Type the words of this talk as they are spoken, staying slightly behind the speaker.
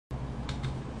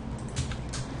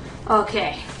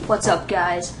Okay, what's up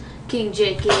guys? King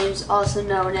Jake Games, also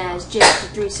known as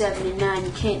Jake379.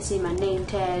 You can't see my name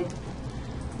tag.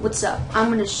 What's up? I'm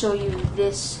going to show you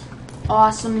this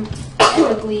awesome,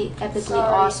 epically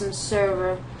awesome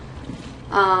server.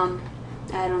 I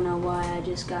don't know why I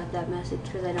just got that message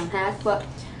because I don't hack, but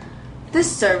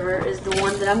this server is the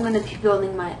one that I'm going to be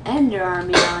building my Ender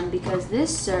army on because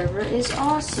this server is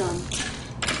awesome.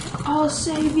 I'll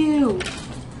save you.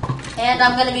 And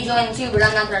I'm gonna be joining too, but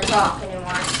I'm not gonna talk anymore.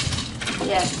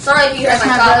 Yeah. Sorry if you heard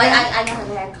my cough. I got a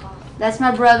bad cough. That's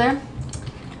my brother.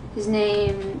 His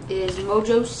name is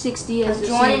Mojo60. As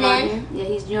joining in. Yeah,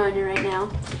 he's joining right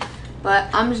now. But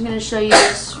I'm just gonna show you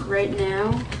this right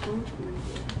now.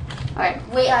 Alright.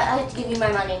 Wait, I have to give you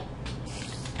my money.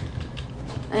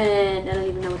 And I don't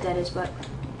even know what that is, but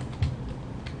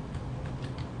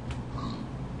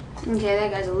okay,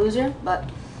 that guy's a loser, but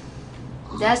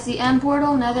that's the end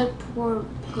portal. Another poor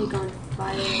pig on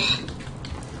fire.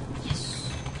 Yes.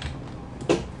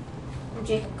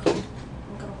 Jake, I'm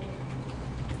coming.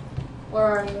 Where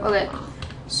are you? Okay.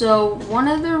 So one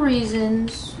of the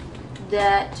reasons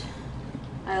that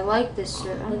I like this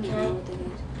server, I don't even know what that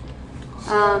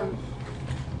is.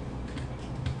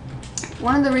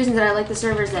 One of the reasons that I like the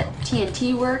server is that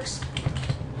TNT works.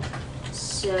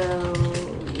 So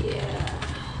yeah,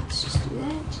 let's just do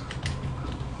that.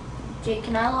 Jake,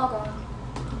 can I log on?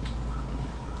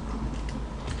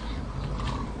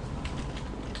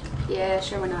 Yeah,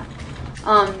 sure, why not?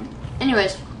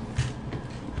 Anyways,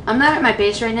 I'm not at my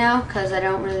base right now because I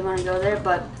don't really want to go there,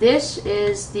 but this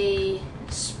is the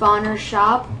spawner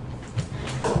shop.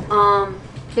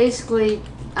 Basically,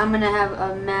 I'm gonna have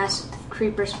a mass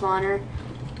creeper spawner,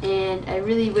 and I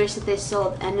really wish that they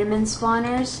sold Enderman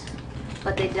spawners,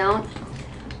 but they don't.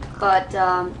 But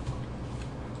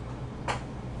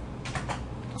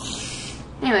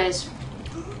anyways,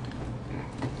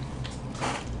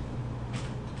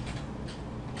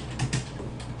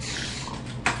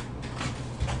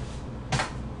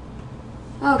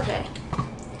 okay.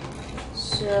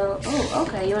 So, oh,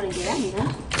 okay, you want to get at me,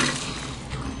 huh?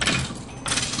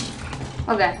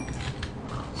 Okay.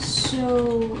 So,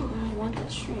 I want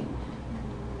that string.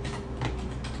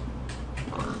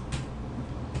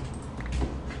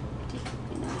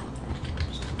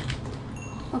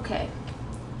 Okay.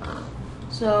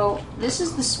 So, this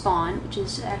is the spawn, which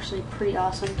is actually pretty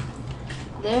awesome.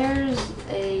 There's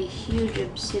a huge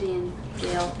obsidian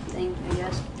jail thing, I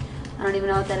guess. I don't even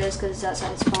know what that is because it's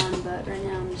outside spawn, but right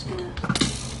now I'm just gonna...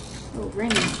 Oh,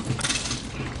 ring.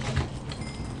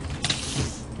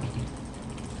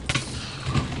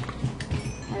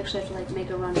 I actually have to like make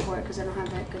a run for it because I don't have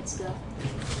that good stuff.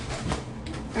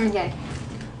 Okay.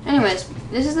 Anyways,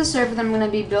 this is the server that I'm going to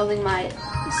be building my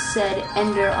said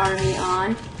Ender army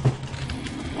on.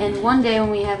 And one day when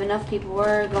we have enough people,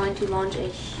 we're going to launch a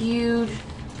huge,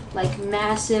 like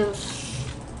massive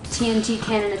TNT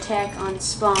cannon attack on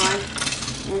spawn.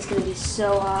 And it's going to be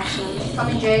so awesome.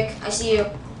 Coming, Jake. I see you.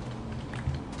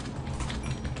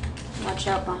 Watch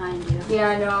out behind you. Yeah,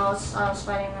 I know. I was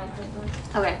fighting that person.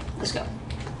 Okay, let's go.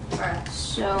 Alright.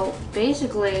 So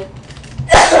basically,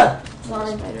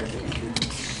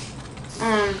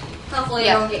 hopefully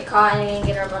you don't get caught and you can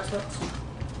get our butts whipped.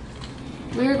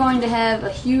 We're going to have a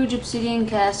huge obsidian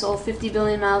castle 50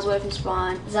 billion miles away from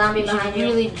spawn. Zombie behind you. You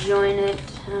should really join it.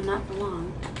 Not for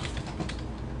long.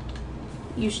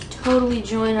 You should totally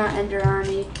join our Ender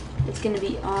army. It's going to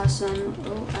be awesome.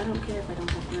 Oh, I don't care if I don't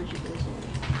have permission for this area.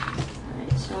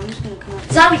 Alright, so I'm just going to come up.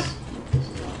 Zombies!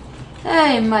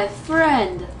 Hey, my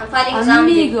friend. I'm fighting a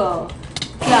zombie. Amigo.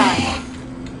 Die.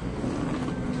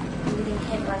 I'm getting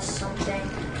hit by something.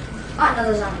 Oh,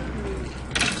 another zombie.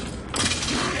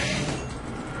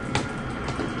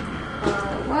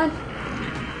 What?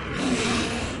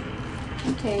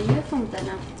 Okay, you have fun with that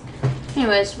now.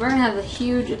 Anyways, we're gonna have a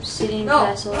huge obsidian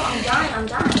castle. No, I'm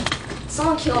dying.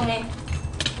 Someone killed me.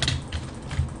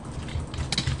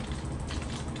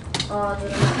 Oh,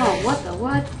 dude. Oh, what the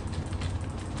what?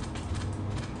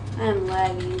 I am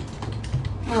lagging.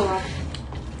 Oh well.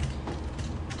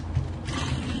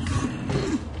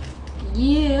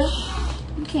 Yeah.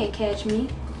 You can't catch me.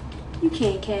 You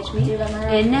can't catch me. Dude,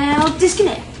 and now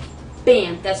disconnect.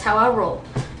 Bam. That's how I roll.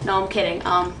 No, I'm kidding.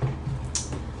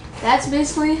 That's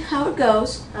basically how it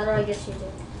goes. How do I get you,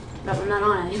 dude? But I'm not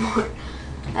on it anymore.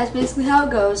 That's basically how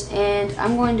it goes, and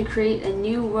I'm going to create a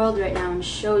new world right now and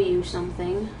show you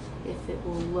something, if it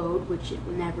will load, which it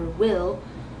never will.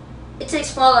 It takes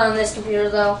smaller on this computer,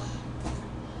 though.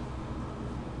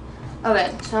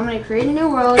 Okay, so I'm going to create a new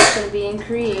world. It's going to be in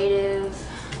creative.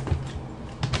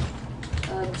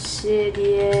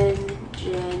 Obsidian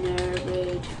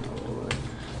generator.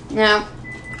 Now,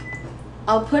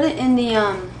 I'll put it in the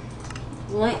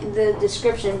the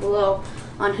description below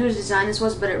on whose design this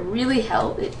was, but it really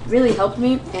helped. It really helped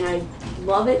me, and I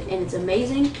love it, and it's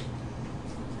amazing.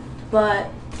 But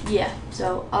yeah,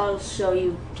 so I'll show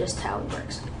you just how it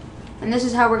works. And this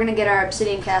is how we're gonna get our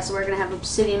obsidian castle. We're gonna have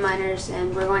obsidian miners,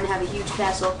 and we're going to have a huge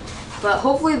castle. But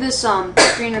hopefully this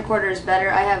screen recorder is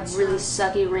better. I have really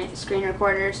sucky screen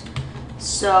recorders,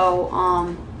 so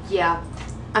yeah,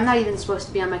 I'm not even supposed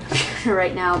to be on my computer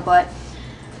right now, but.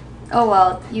 Oh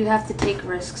well, you have to take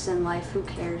risks in life. Who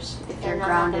cares if you're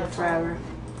grounded forever?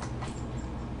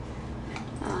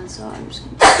 So I'm just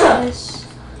going to do this.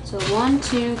 So 1,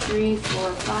 2, 3,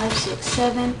 4, 5, 6,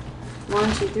 7.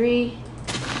 1, 2, 3.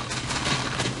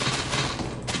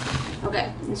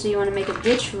 Okay, and so you want to make a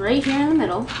ditch right here in the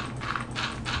middle.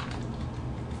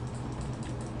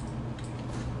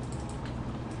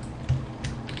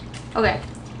 Okay,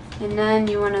 and then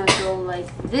you want to go like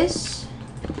this.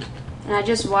 And I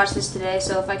just watched this today,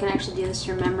 so if I can actually do this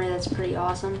from memory, that's pretty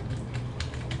awesome.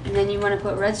 And then you want to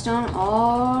put redstone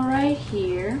all right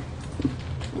here.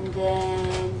 And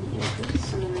then you put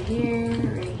some right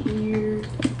here.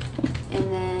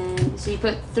 And then, so you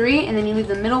put 3, and then you leave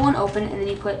the middle one open, and then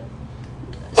you put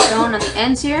stone on the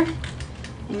ends here.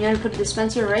 And you want to put a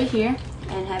dispenser right here,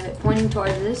 and have it pointing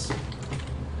towards this.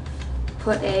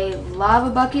 Put a lava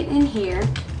bucket in here,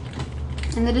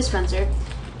 in the dispenser.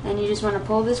 And you just want to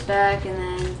pull this back and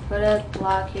then put a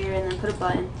block here and then put a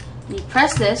button. And you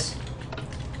press this,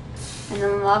 and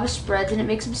then the lava spreads and it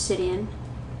makes obsidian.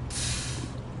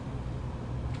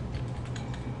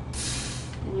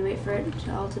 And you wait for it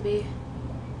all to be...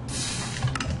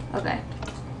 Okay.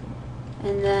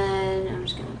 And then I'm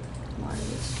just going to water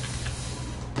this.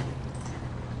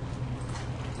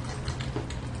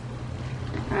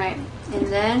 Alright, and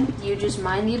then you just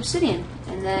mine the obsidian.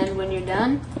 And then when you're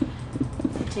done,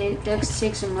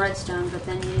 take some redstone, but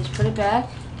then you just put it back.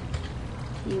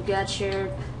 You got your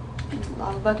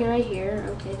lava bucket right here.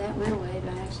 Okay, that went away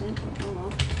by accident. Oh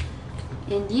well.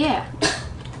 And yeah,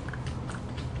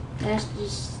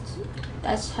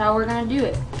 that's how we're gonna do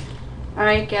it. All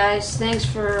right, guys. Thanks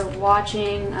for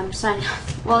watching. I'm signing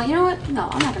off. Well, you know what? No,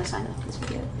 I'm not gonna sign off this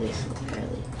video.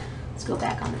 Let's go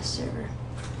back on this server.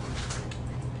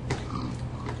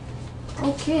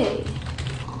 Okay.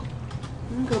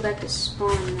 I'm gonna go back to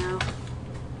spawn now.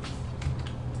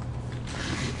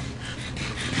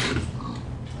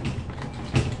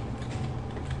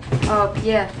 Oh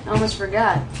yeah, I almost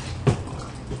forgot.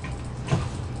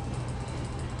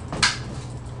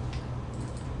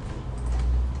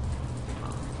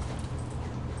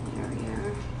 There we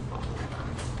are.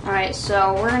 Alright,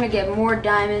 so we're gonna get more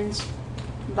diamonds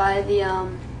by the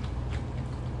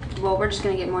well, we're just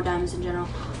gonna get more diamonds in general.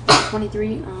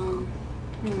 23,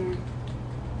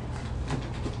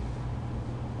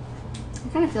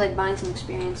 I kind of feel like buying some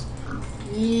experience.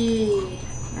 Yeah.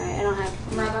 Alright, I don't have...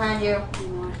 I'm right behind you.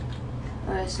 Anymore.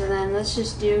 Alright, so then let's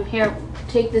just do... Here,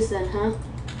 take this then, huh?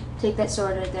 Take that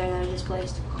sword right there that I just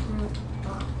placed.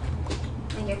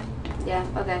 Thank you. Yeah,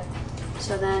 okay.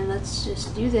 So then let's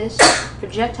just do this.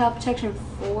 Projectile protection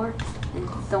 4 and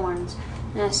thorns.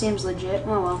 That seems legit.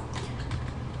 Oh well.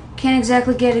 Can't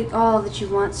exactly get it all that you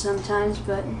want sometimes,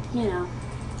 but, you know,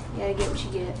 you gotta get what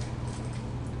you get.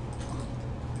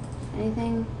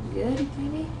 Anything good,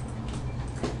 maybe?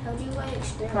 How do you like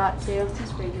experience? Prot 2,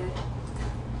 that's pretty good.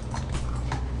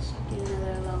 Let's get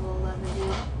another level 11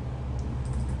 here.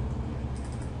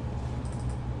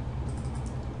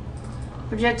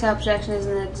 Projectile protection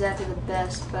isn't exactly the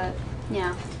best, but, you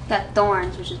know, got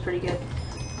thorns, which is pretty good.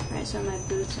 Alright, so my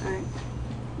boots aren't...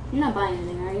 You're not buying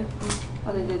anything, are you?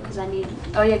 Okay, good, because I need...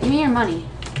 Oh yeah, give me your money.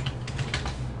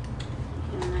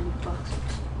 90 bucks.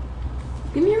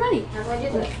 Give me your money. How do I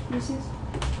do that? This is...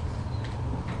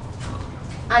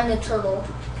 I'm the turtle.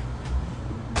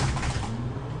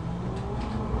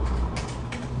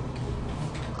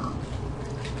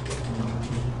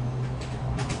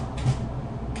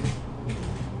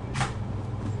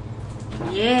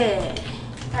 Yeah.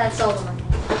 That's all of them.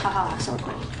 Haha, so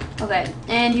quick. Okay,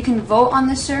 and you can vote on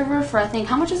this server for, I think,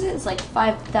 how much is it? It's like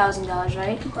 $5,000,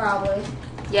 right? Probably.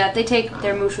 Yeah, they take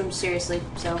their mushrooms seriously,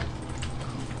 so.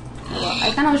 Well,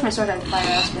 I kind of wish my sword had fire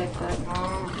aspect, but.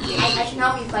 Yeah. I can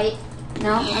help you fight.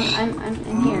 No, I'm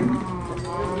in here.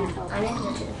 I'm in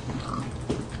here too.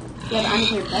 Yeah, but I'm in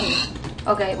here better.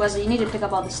 Okay, Wesley, you need to pick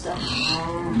up all this stuff.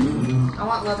 I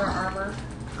want leather armor.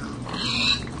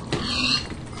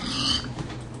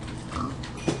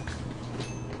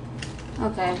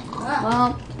 Okay.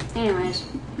 Well, anyways.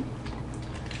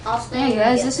 I'll stay. Hey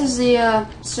guys, this is the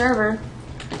server.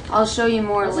 I'll show you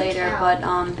more Where's the later, cow?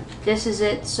 but this is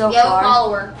it so Yellow far.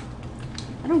 follower.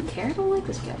 I don't care. I don't like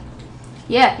this guy.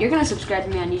 Yeah, you're gonna subscribe to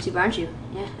me on YouTube, aren't you?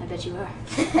 Yeah, I bet you are.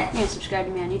 You're gonna subscribe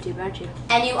to me on YouTube, aren't you?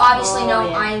 And you obviously know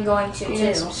yeah. I'm going to You're too.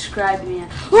 gonna subscribe to me.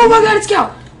 Oh my God, it's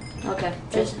cow. Okay,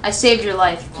 just I saved your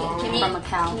life Can from a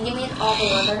cow. Can you give me all the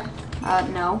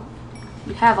leather? No.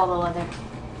 You have all the leather.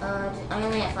 I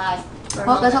only have 5.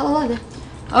 Oh, that's all the leather.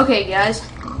 Okay, guys.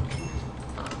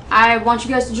 I want you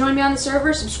guys to join me on the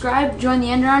server. Subscribe, join the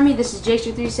Ender Army. This is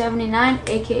Jakester379,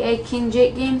 aka King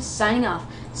Jake Games, signing off.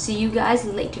 See you guys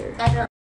later.